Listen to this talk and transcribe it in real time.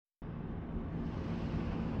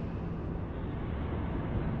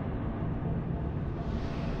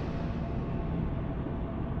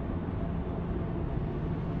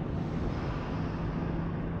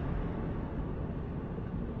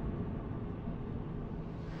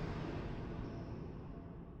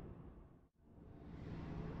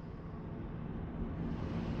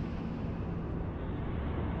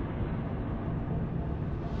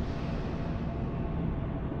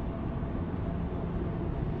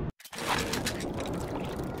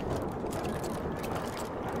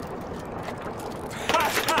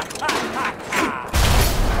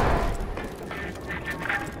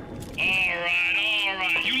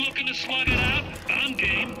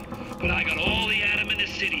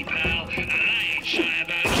city, pal, and I ain't shy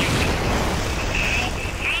about you.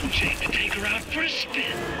 Now, I'm chained to take her out for a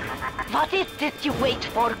spin. What is this you wait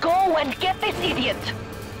for? Go and get this idiot!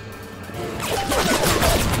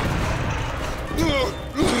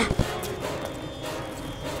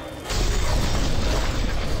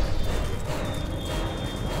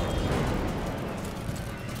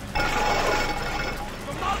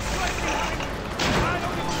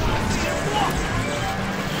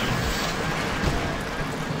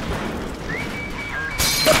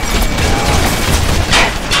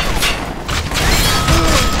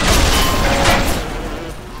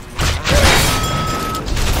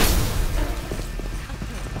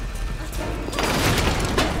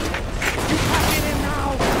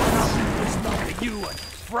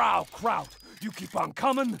 You keep on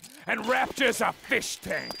coming, and Rapture's a fish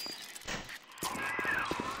tank.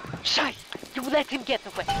 Scheiße, you let him get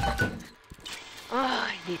away. Oh,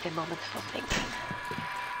 I need a moment for thinking.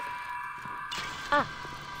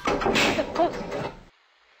 Of course.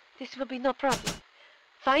 This will be no problem.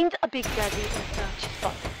 Find a big daddy and search his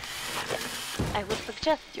body. Yes, I would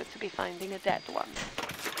suggest you to be finding a dead one.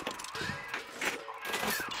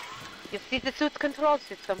 You see the suit's control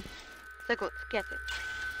system? So good, get it.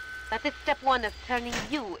 That is step one of turning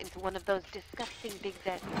you into one of those disgusting big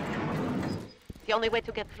daddies. The only way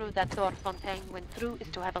to get through that door Fontaine went through is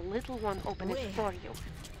to have a little one open it for you.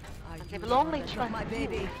 And they will only trust you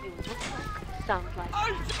if you look like, sound like,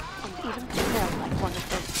 and even smell like one of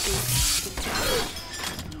those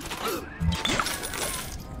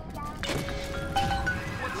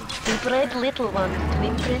big We bred little ones to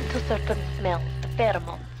imprint to certain smells, the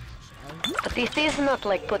pheromones. But this is not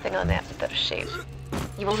like putting on aftershave.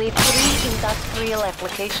 You will need 3 industrial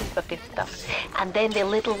applications of this stuff, and then the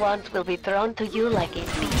little ones will be drawn to you like a bee in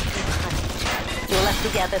honey. You will have to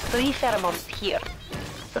gather 3 pheromones here,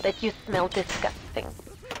 so that you smell disgusting,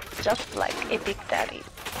 just like a big daddy.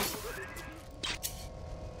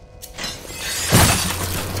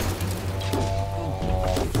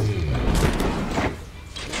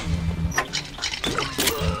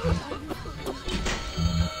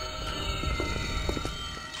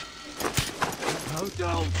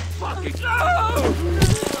 Don't fucking go!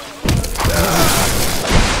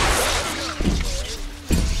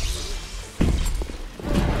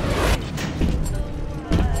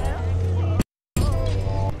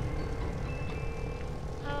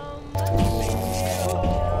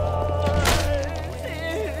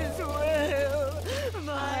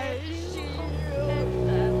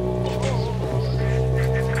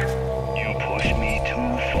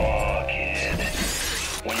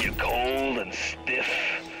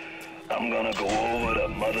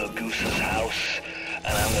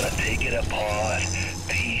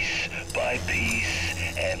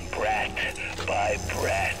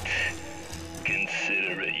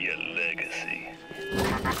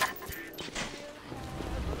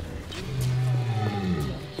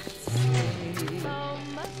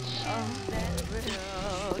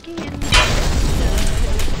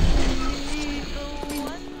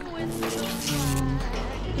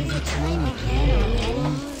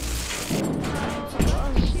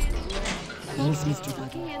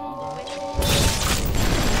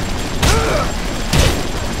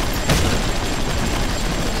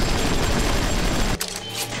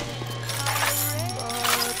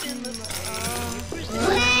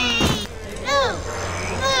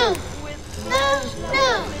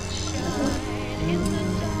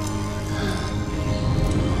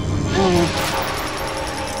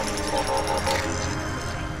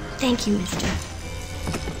 Thank you, mister.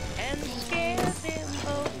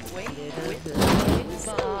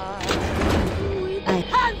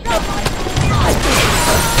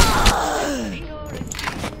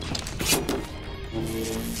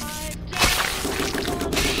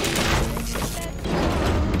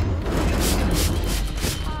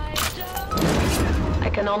 I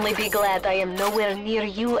can only be glad I am nowhere near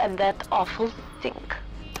you and that awful stink.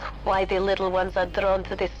 Why the little ones are drawn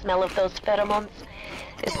to the smell of those pheromones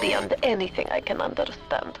is beyond anything I can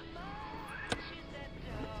understand.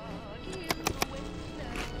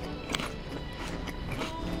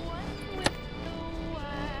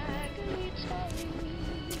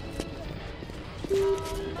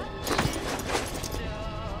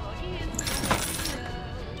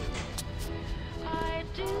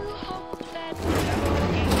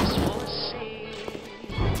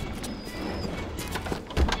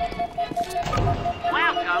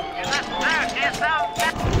 Welcome to the circus of...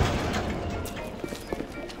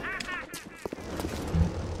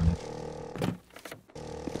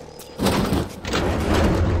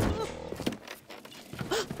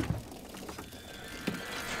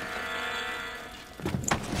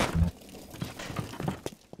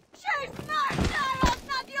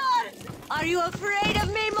 Are you afraid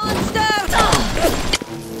of me, monster?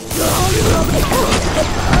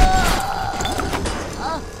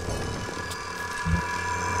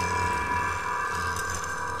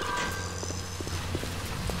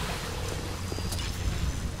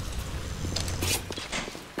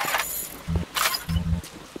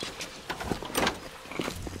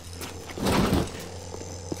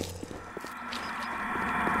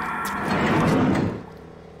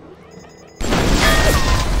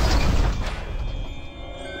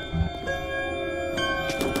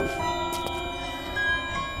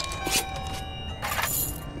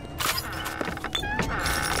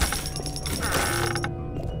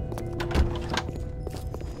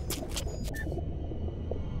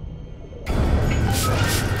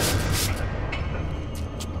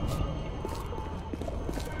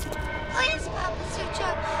 Please, Papa Sucho,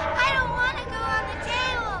 I don't want to go on the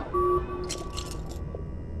table.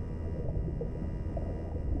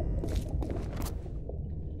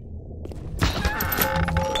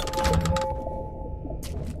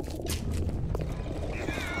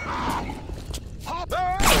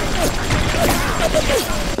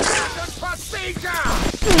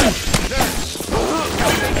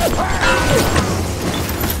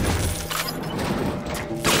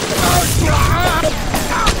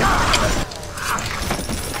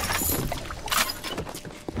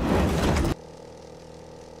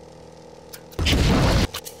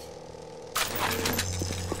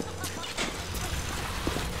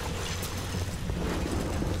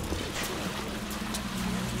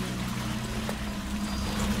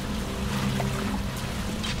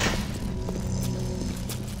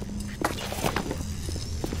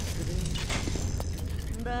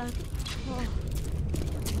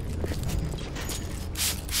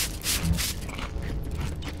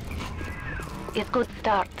 It's good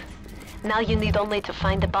start. Now you need only to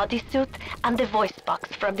find the bodysuit and the voice box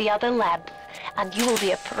from the other labs, and you will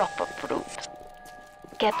be a proper brute.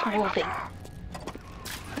 Get moving.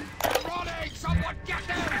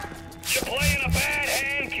 You're playing a bad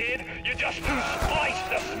hand, kid. You're just too spiced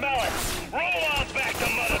to smell it. Roll on back to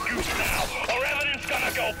Mother Goose now, or everything's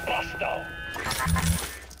gonna go busto.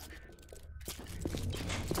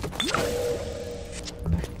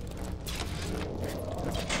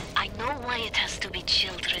 I know why it has to be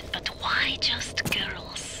children, but why just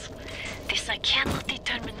girls? This I cannot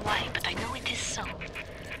determine why, but I know it is so.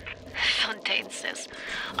 Fontaine says,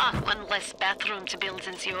 one less bathroom to build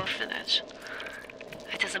in the orphanage.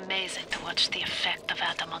 It is amazing to watch the effect of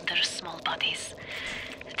Adam on their small bodies.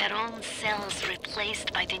 Their own cells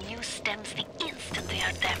replaced by the new stems the instant they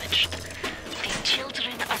are damaged. These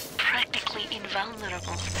children are practically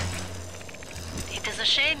invulnerable. It is a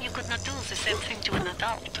shame you could not do the same thing to an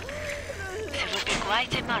adult. There would be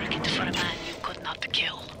quite a market for a man you could not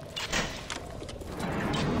kill.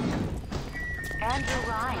 Andrew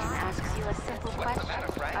Ryan asks you a simple question.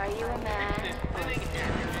 Are you a man?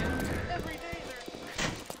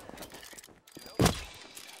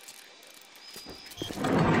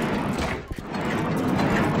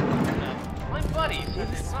 My buddy said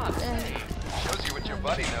it's not safe. Shows you what your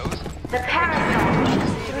buddy knows. The parasite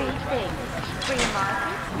needs three things. Free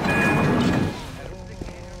markets.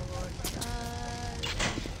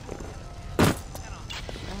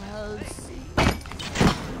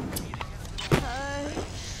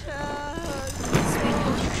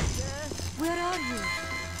 Where are you?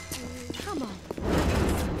 Come on.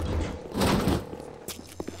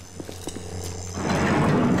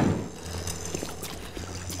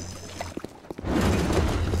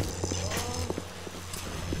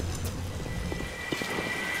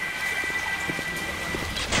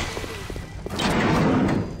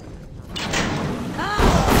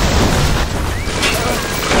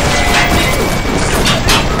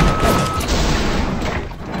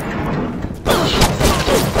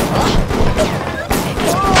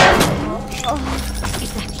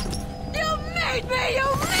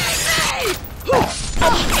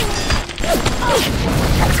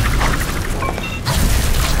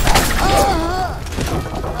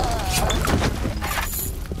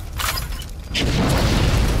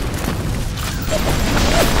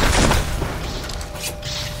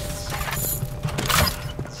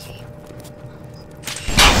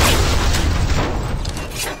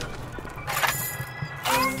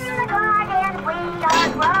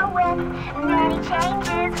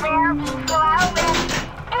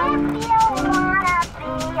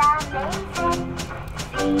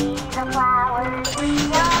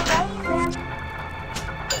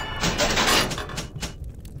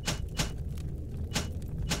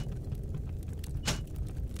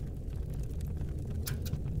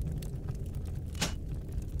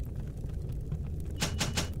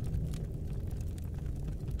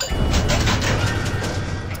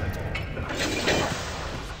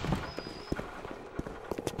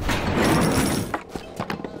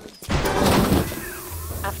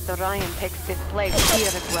 Master Ryan takes this place, here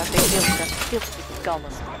is where they build the filthy skull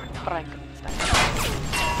of Frankenstein.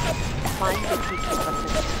 Find the key to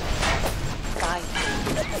Prometheus. Guide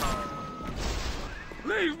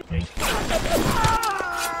me. Leave me!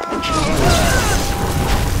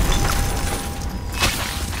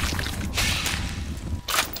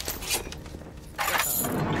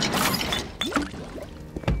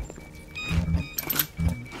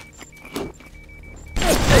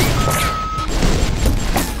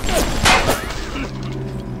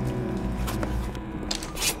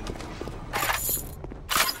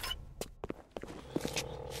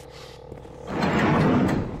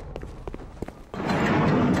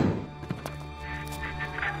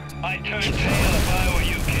 I'd turn tail if I were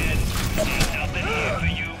you, kid. Ain't nothing here for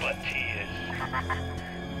you but tears.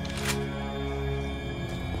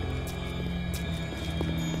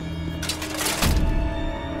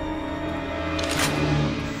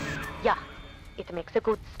 Yeah, it makes a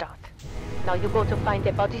good start. Now you go to find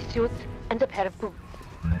a bodysuit and a pair of boots.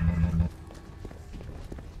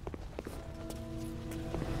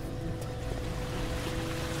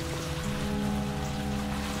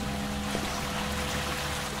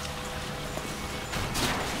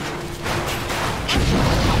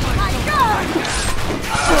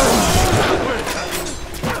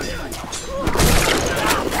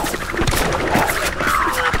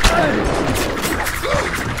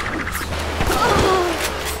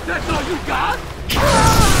 That's all you got?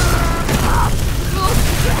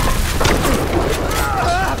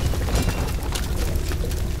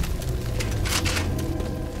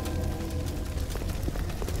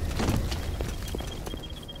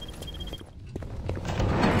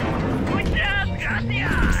 Muchas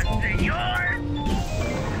gracias, señor.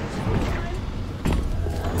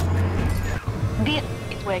 This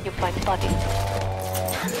is where you find bodies.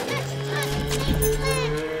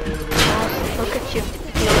 Look at you.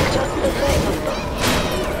 You look just the same as them.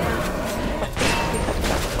 But this is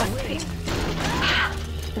just one thing.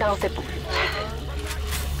 Now the boots.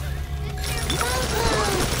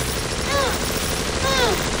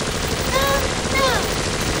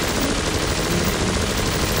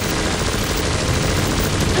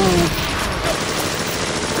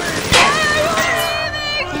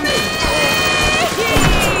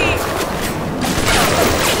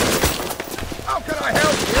 How can I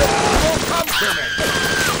help you? Don't come to me!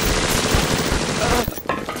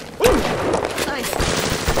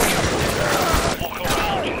 Look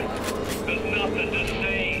around you. There's nothing to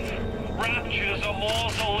see. Rapture's a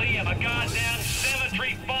mausoleum, a goddamn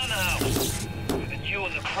cemetery funhouse. And you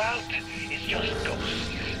and the crowd is just ghosts.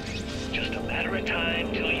 Just a matter of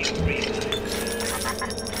time till you realize.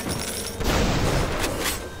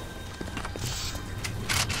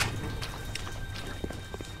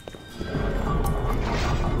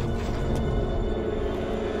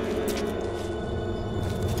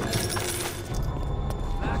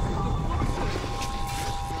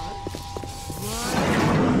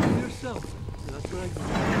 Yourself. That's right.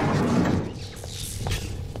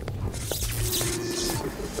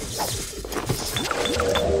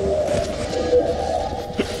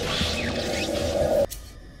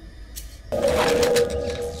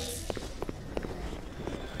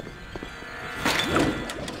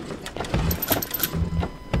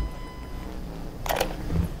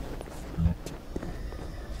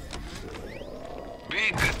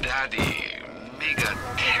 Big Daddy make a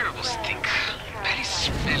terrible stink. Very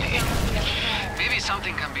smelly. Maybe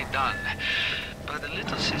something can be done. But the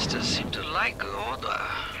little sisters seem to like the order.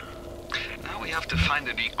 Now we have to find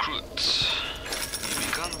the recruits. You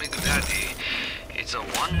become Big Daddy, it's a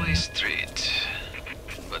one-way street.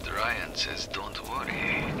 But Ryan says don't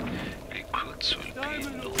worry. Recruits will be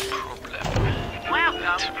no problem.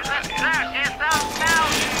 Welcome to the circus of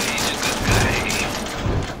Mountain. He's a good guy.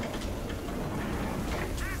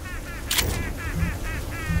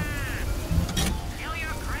 Kill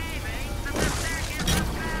your cravings from the circus of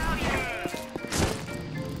Mountain.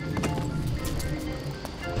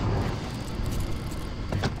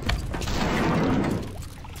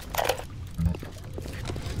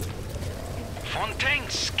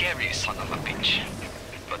 Fontaine's scary son of a bitch.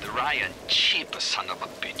 But Ryan cheap son of a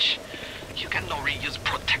bitch. You can no reuse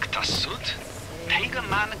protector suit. Take a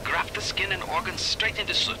man, graft the skin and organs straight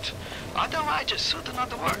into suit. Otherwise your suit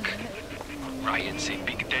not work. Ryan say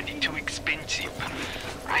Big Daddy too expensive.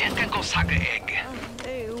 Ryan can go suck an egg.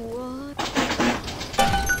 Hey, what?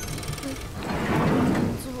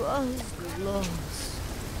 It was lost.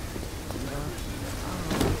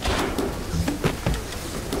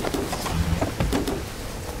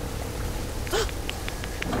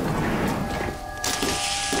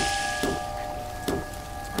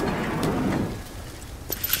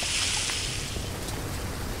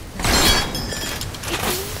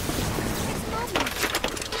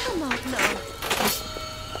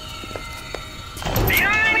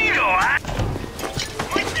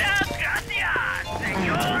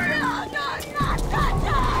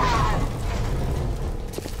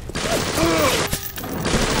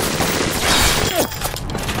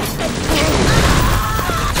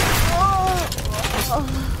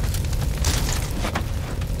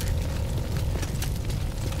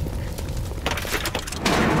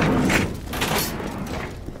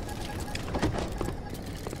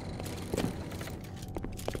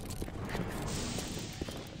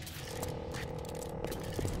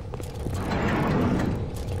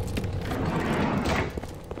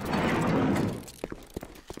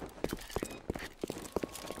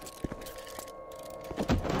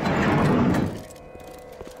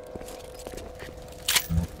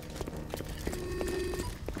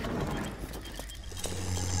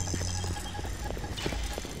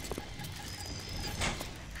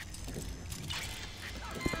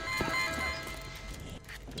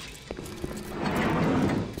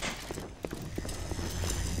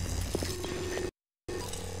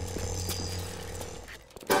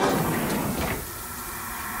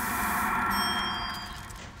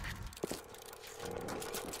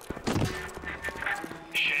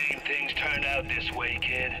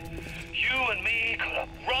 to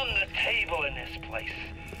run the table in this place.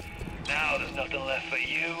 Now there's nothing left for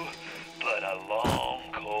you but a long,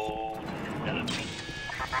 cold night.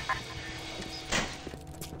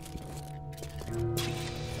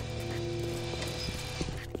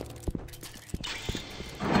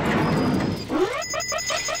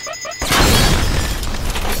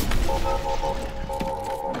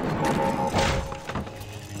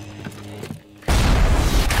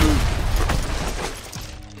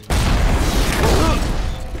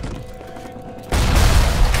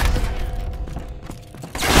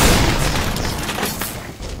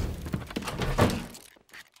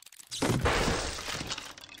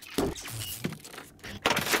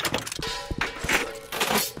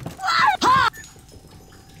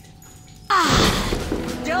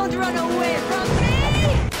 Don't run away from me!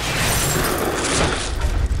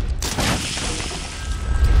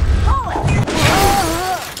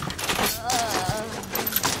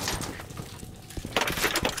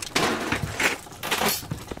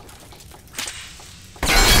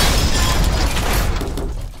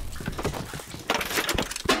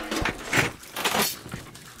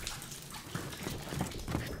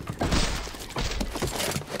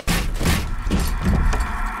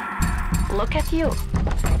 Look at you.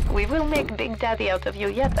 We will make Big Daddy out of you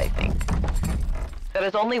yet, I think. There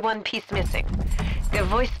is only one piece missing. The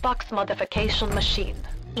voice box modification machine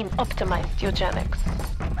in optimized eugenics.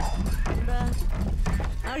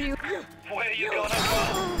 Are you... Where you gonna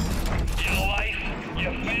go? Your life?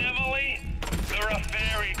 Your family? They're a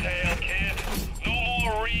fairy tale, kid. No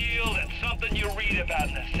more real than something you read about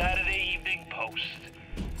in the Saturday Evening Post.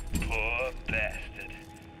 Poor bastard.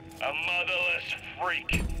 A motherless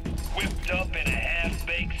freak. Whipped up in a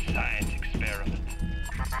half-baked science experiment.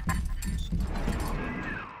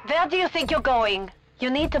 Where do you think you're going? You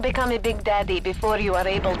need to become a Big Daddy before you are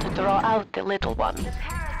able to draw out the little one. The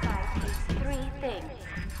parasite eats 3 things.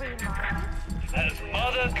 Free minds. Has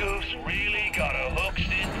Mother Goose really got her hooks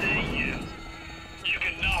into you? You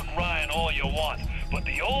can knock Ryan all you want, but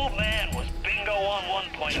the old man was bingo on one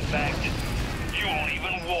point of fact. You won't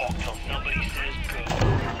even walk till somebody says go.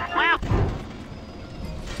 Wow.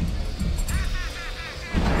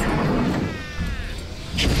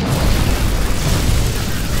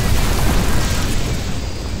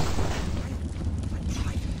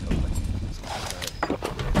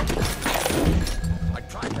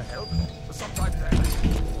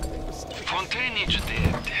 Fontaine is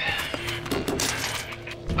dead.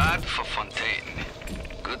 Bad for Fontaine.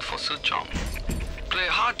 Good for Suchong. Play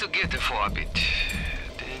hard to get for a bit.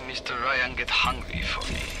 Then Mr. Ryan get hungry for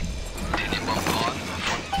me. Then he bump on.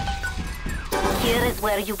 Here is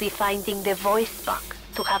where you'll be finding the voice box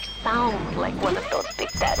to have sound like one of those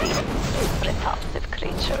Big Daddy repulsive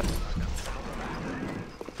creatures.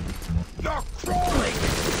 You're crawling!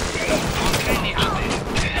 Fontaine is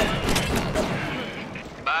dead.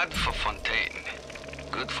 Bad for Fontaine.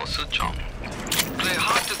 Good for Suchong. Play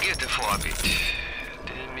hard to get for a bit.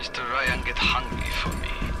 Then Mr. Ryan get hungry for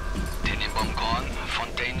me. Tenenbaum gone,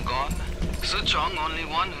 Fontaine gone. Suchong only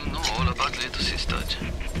one who know all about little sisters.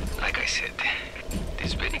 Like I said,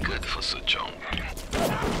 it's very good for Suchong.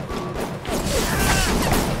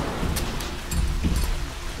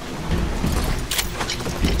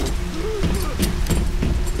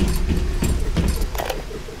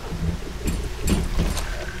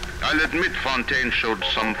 I'll admit Fontaine showed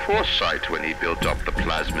some foresight when he built up the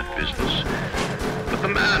plasmid business. But the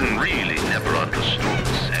man really never understood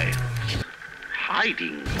science.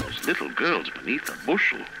 Hiding those little girls beneath a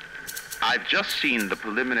bushel. I've just seen the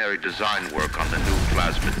preliminary design work on the new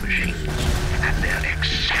plasmid machines, and they're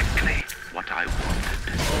exactly what I wanted.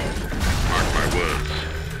 Mark my words.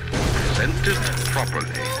 Presented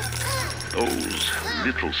properly, those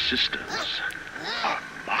little sisters are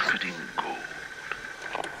marketing gold.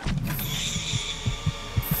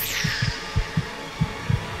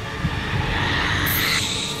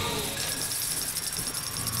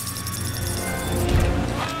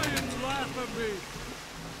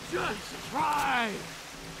 Just try!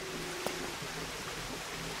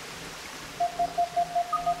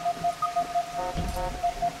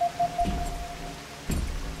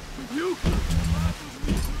 You can laugh with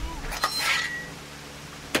me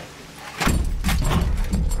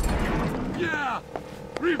too! Yeah!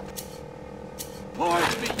 Report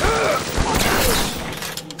me!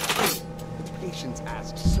 Patience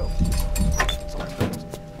asks so. Sometimes.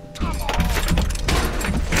 Come on!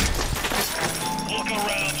 Look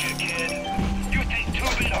around you, kid. You think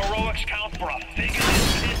 2-bit heroics count for a fig in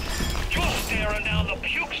this pit? You're staring down the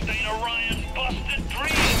puke stain of Ryan's busted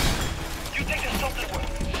dream. You think there's something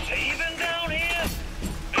worth saving down here?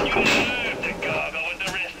 Then you deserve to gargle with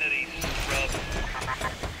the rest of these scrubs.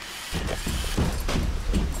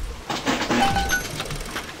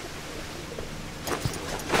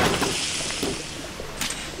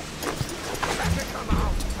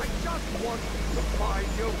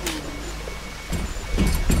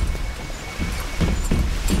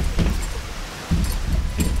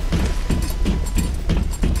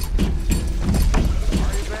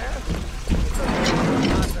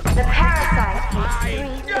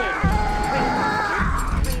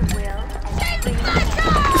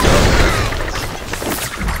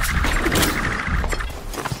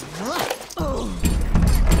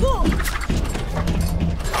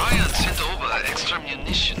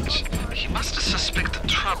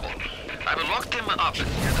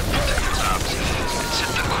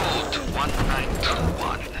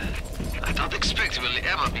 1921. I don't expect we'll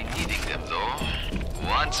ever be needing them, though.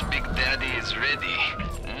 Once Big Daddy is ready,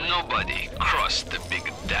 nobody cross the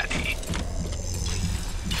Big Daddy.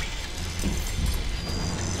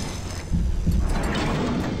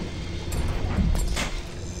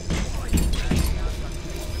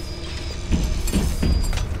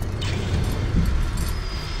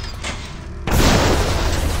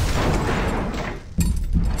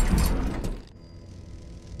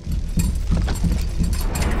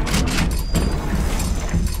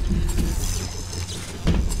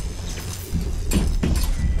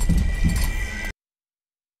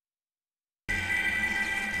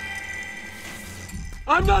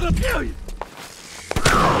 I'm not a billion!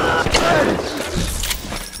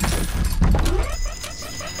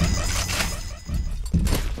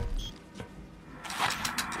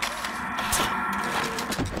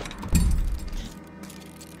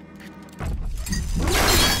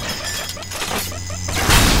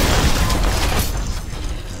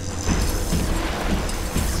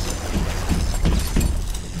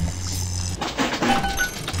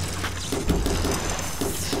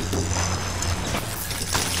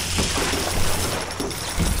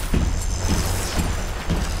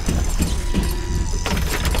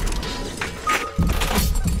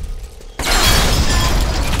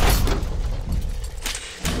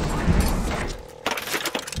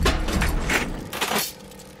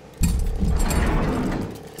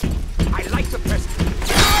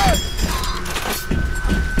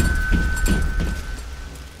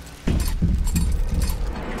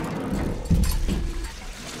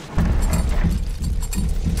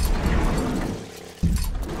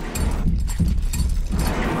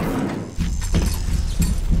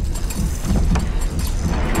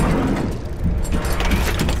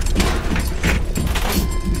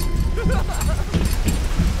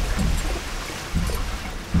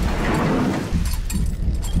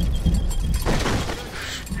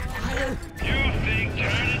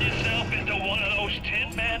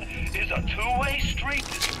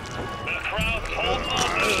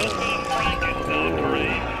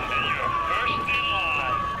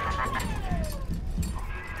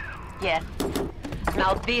 Yes.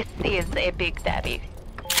 Now this is a Big Daddy.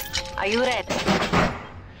 Are you ready?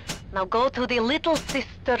 Now go to the Little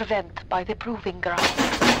Sister vent by the proving ground.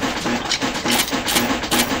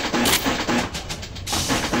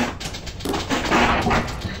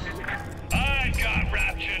 I've got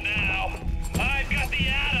Rapture now. I've got the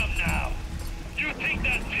Atom now. You think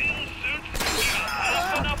that tin suit's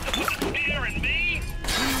tough enough to put the spear in me?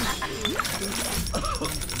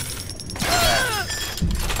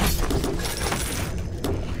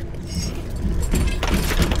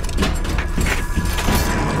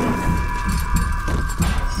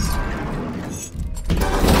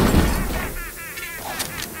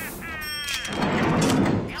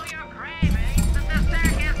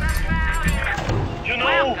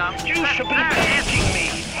 You should be thanking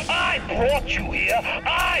me. I brought you here.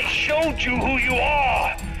 I showed you who you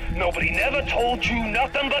are. Nobody never told you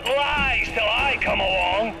nothing but lies till I come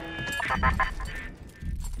along.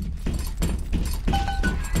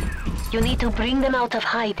 You need to bring them out of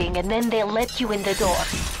hiding and then they'll let you in the door.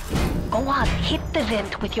 Go on, hit the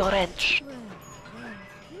vent with your wrench.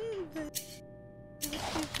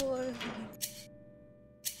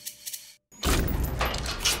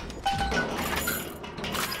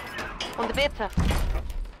 Und bitte.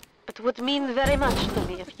 It would mean very much to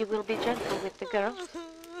me if you will be gentle with the girl.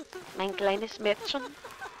 Mein kleines Mädchen.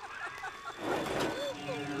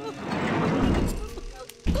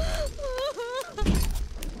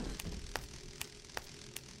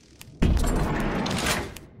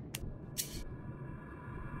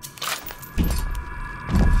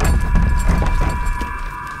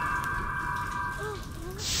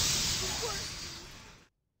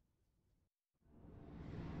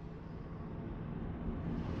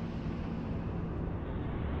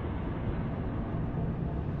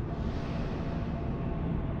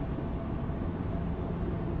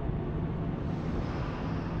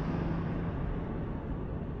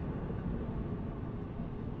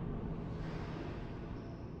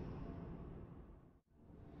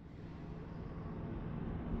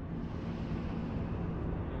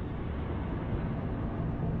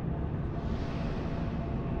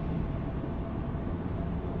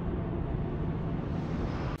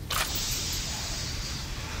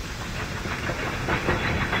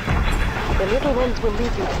 The little ones will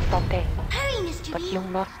lead you to Fontaine. Hurry, Mr. But B. you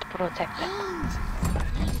must protect them.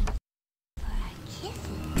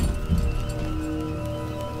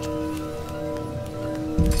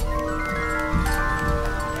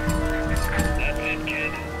 That's it,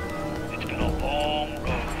 kid. It's been a long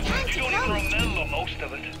road. You don't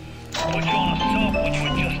Put you on a soap when you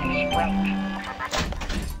were just a sprout.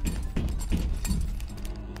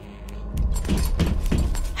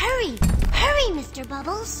 Hurry! Hurry, Mr.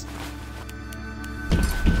 Bubbles!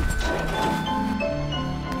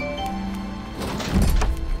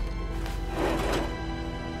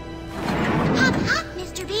 Hop, hop,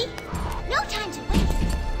 Mr. B! No time to waste!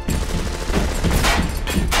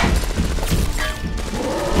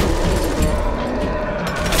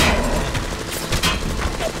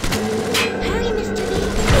 Hurry, Mr. B!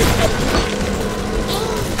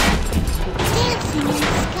 Dancing in the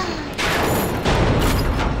sky!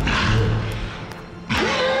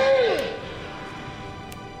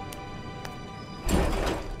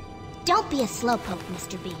 Don't be a slowpoke,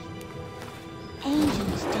 Mr. B.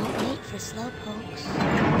 Angels don't wait for slowpokes.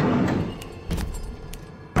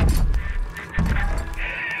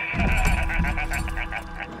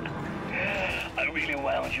 I really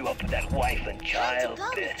wound you up with that wife and child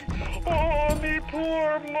How'd you bit. go, Mr. B? Oh, me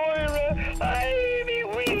poor Moira. Ay, me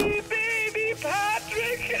wee baby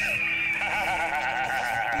Patrick.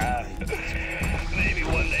 Maybe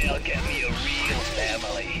one day I'll get me a real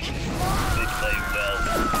family. They play well.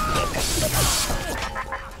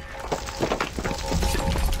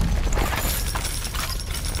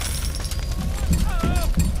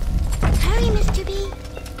 Hurry, Mr. B.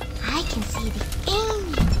 I can see the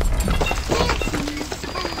angels dancing in the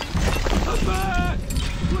sky. Come back!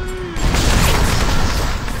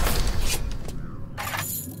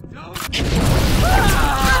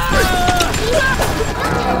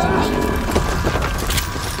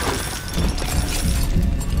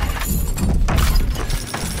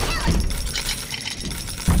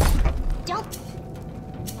 Don't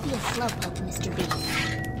be a slowpoke, Mr. B.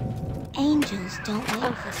 Angels don't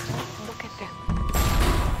wait for slowpokes. Look at them.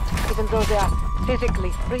 Even though they are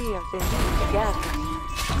physically free of the need to gather,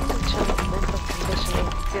 the child's mental conditioning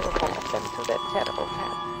still holds them to their terrible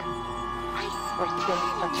task. For things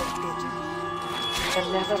such as this, they're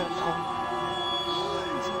never at home.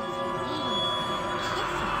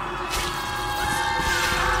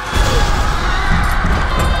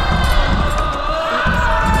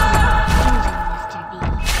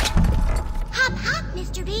 Hop, hop,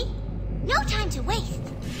 Mr. B. No time to waste.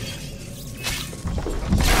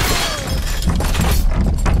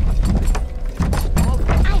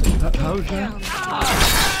 How's that?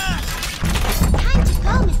 Time to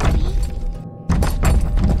go, Mr. B.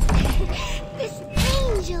 This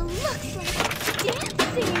angel looks like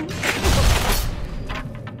dancing.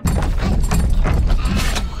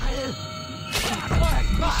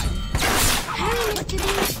 Hurry, Mr. B.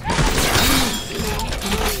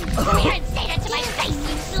 Come here and say that to my face,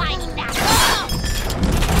 you slimy bastard.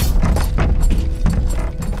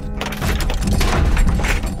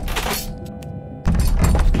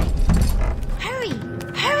 Hurry,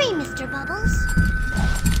 hurry, Mr. Bubbles.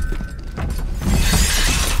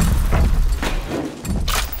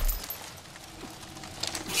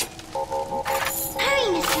 Hurry,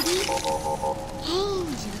 Mr. B.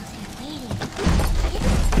 Angels are waiting.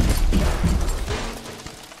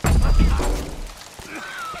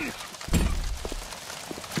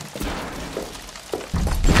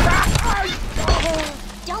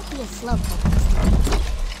 Don't be a slowpoke, Mr.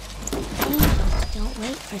 B. Angels don't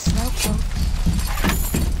wait for slowpokes.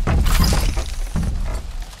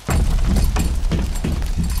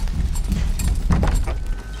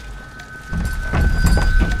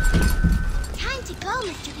 Time to go,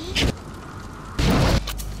 Mr. B.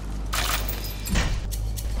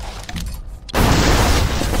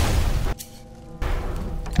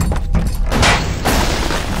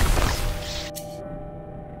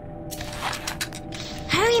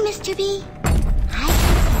 Hurry, Mr. B. I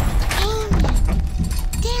can see the angel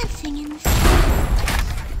dancing in the sky.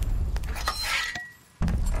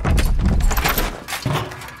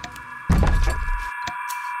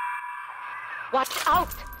 Watch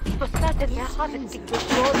out! For certain, their harvesting will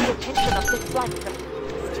draw the attention of this flight.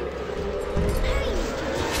 Hurry,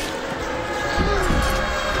 Mr.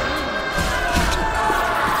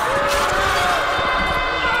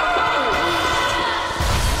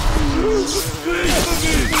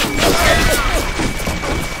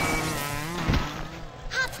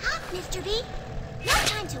 Hop, hop, Mr. B. No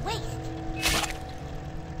time to waste.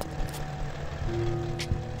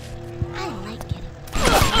 I like it.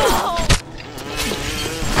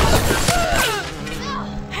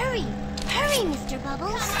 Hurry, hurry, Mr.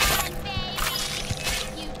 Bubbles. Come on, baby.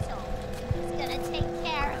 You told me he was gonna take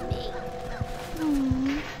care of me.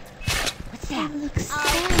 What's that? Looks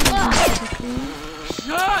Mr. B.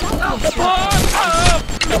 Shut the fuck up!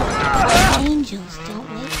 Angels don't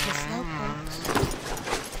wait for slowpokes.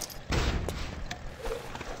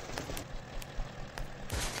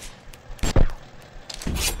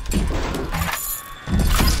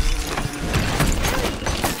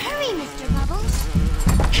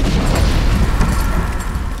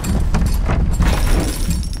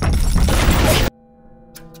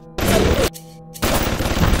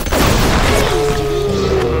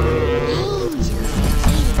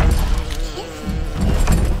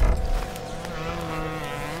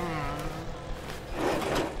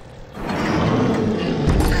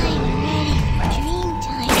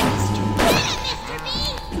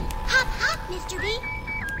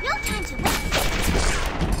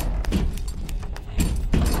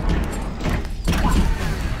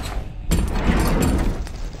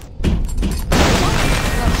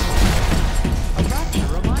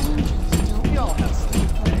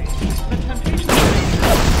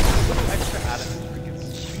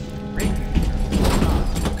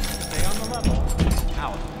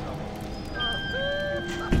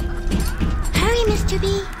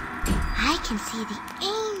 Mr. B? I can see the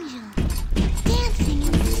angel dancing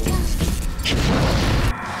in the sky.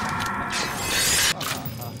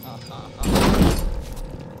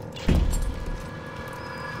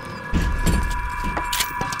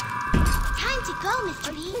 Time to go,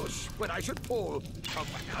 Mr. B. Push when I should pull.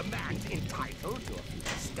 A man's entitled to a few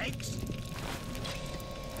steaks.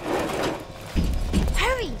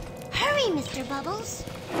 Hurry! Hurry, Mr. Bubbles!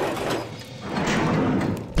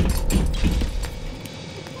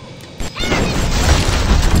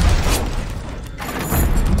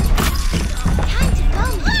 Time to go,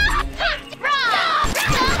 Mr. B!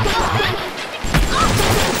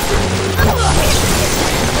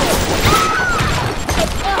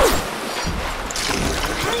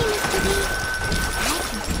 Hurry, Mr. B! I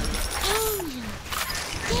can see the angel dancing.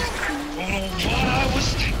 What I was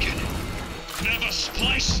thinking. Never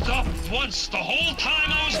spliced up once the whole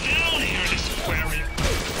time I was down here in this aquarium.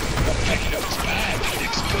 Figured it was bad to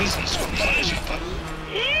mix business with pleasure, but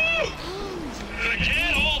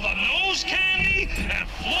forget all the nose candy and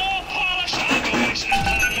floor polish I've been wasting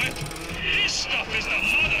time with. This stuff is the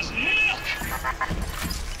mother's milk.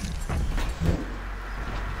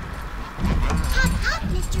 Hop, hop,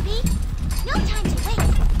 Mr. B! No time to waste.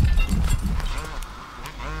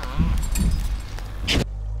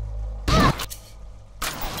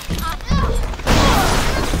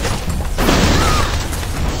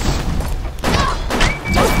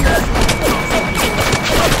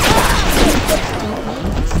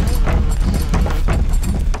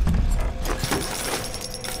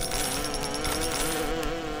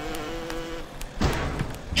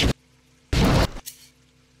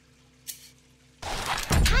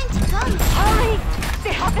 Time to go, Mr. Hurry!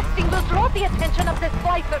 The harvesting will draw the attention of the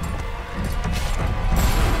splicers.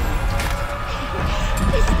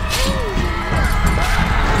 This angel.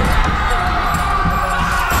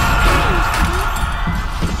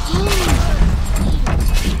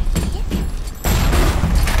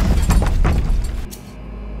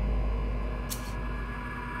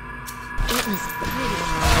 It was pretty.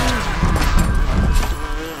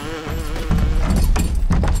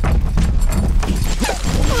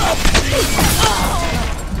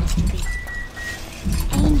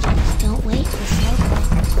 Angels don't wait for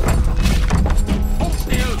slowpoke.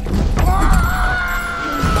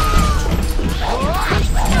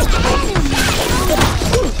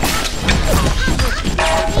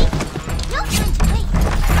 No time to wait.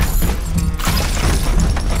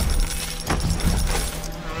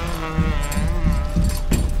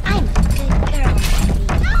 I'm a good girl,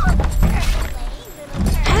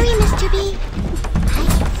 hurry, Mr. B. I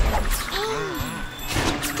can see this angel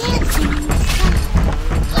dancing in the sky.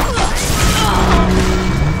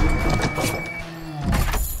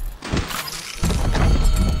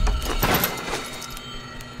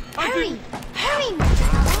 Hurry, hurry, Mr.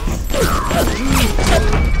 Bubbles.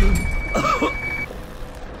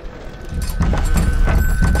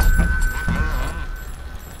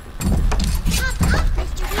 Hop, hop,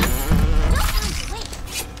 Mr. B. No time to waste.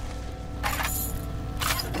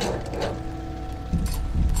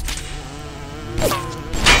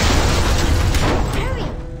 Hurry,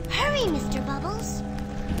 hurry, Mr. Bubbles.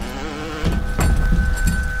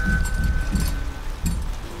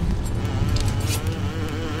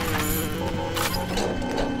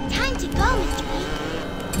 Time to go, Mr. B.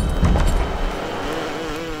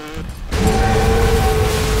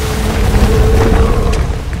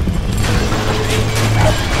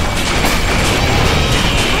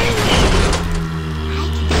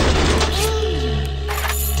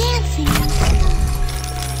 Dancing in the sky.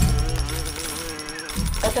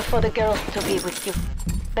 Better for the girls to be with you.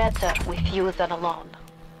 Better with you than alone.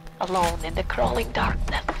 Alone in the crawling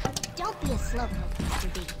darkness. Don't be a slowpoke, Mr.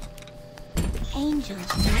 B. Angels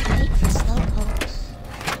don't wait for slowpokes.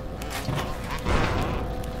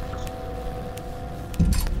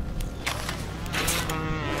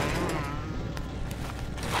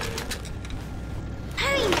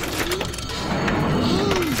 Hurry, Mr. B.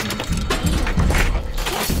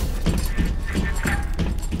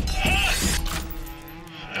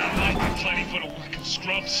 That might be plenty for the working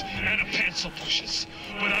scrubs and the pencil pushers,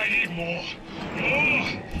 but I need more. More!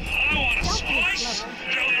 I want a spice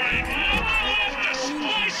till there ain't nothing left to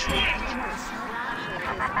spice with!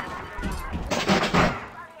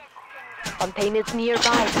 Fontaine is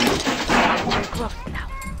nearby. You're close now.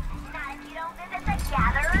 Not if you don't visit the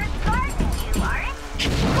Gatherer's Garden, you aren't.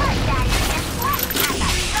 What, Daddy? Guess what? I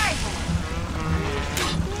got garden.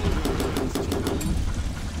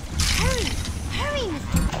 Hurry, hurry,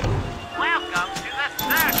 Mr. B. Welcome to the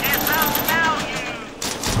Circus of Value.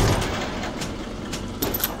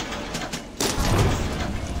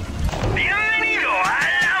 Bienvenido a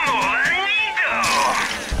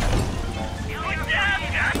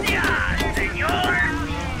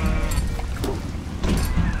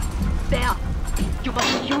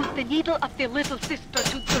the needle of the little sister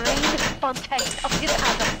to drain Fontaine of his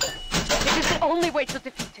atoms. It is the only way to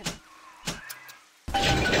defeat him.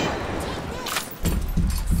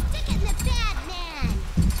 Stick it in the bad man!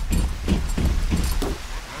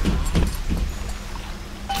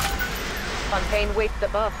 Fontaine waits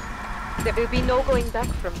above. There will be no going back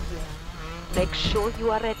from here. Make sure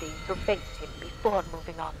you are ready to face him before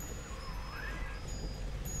moving on.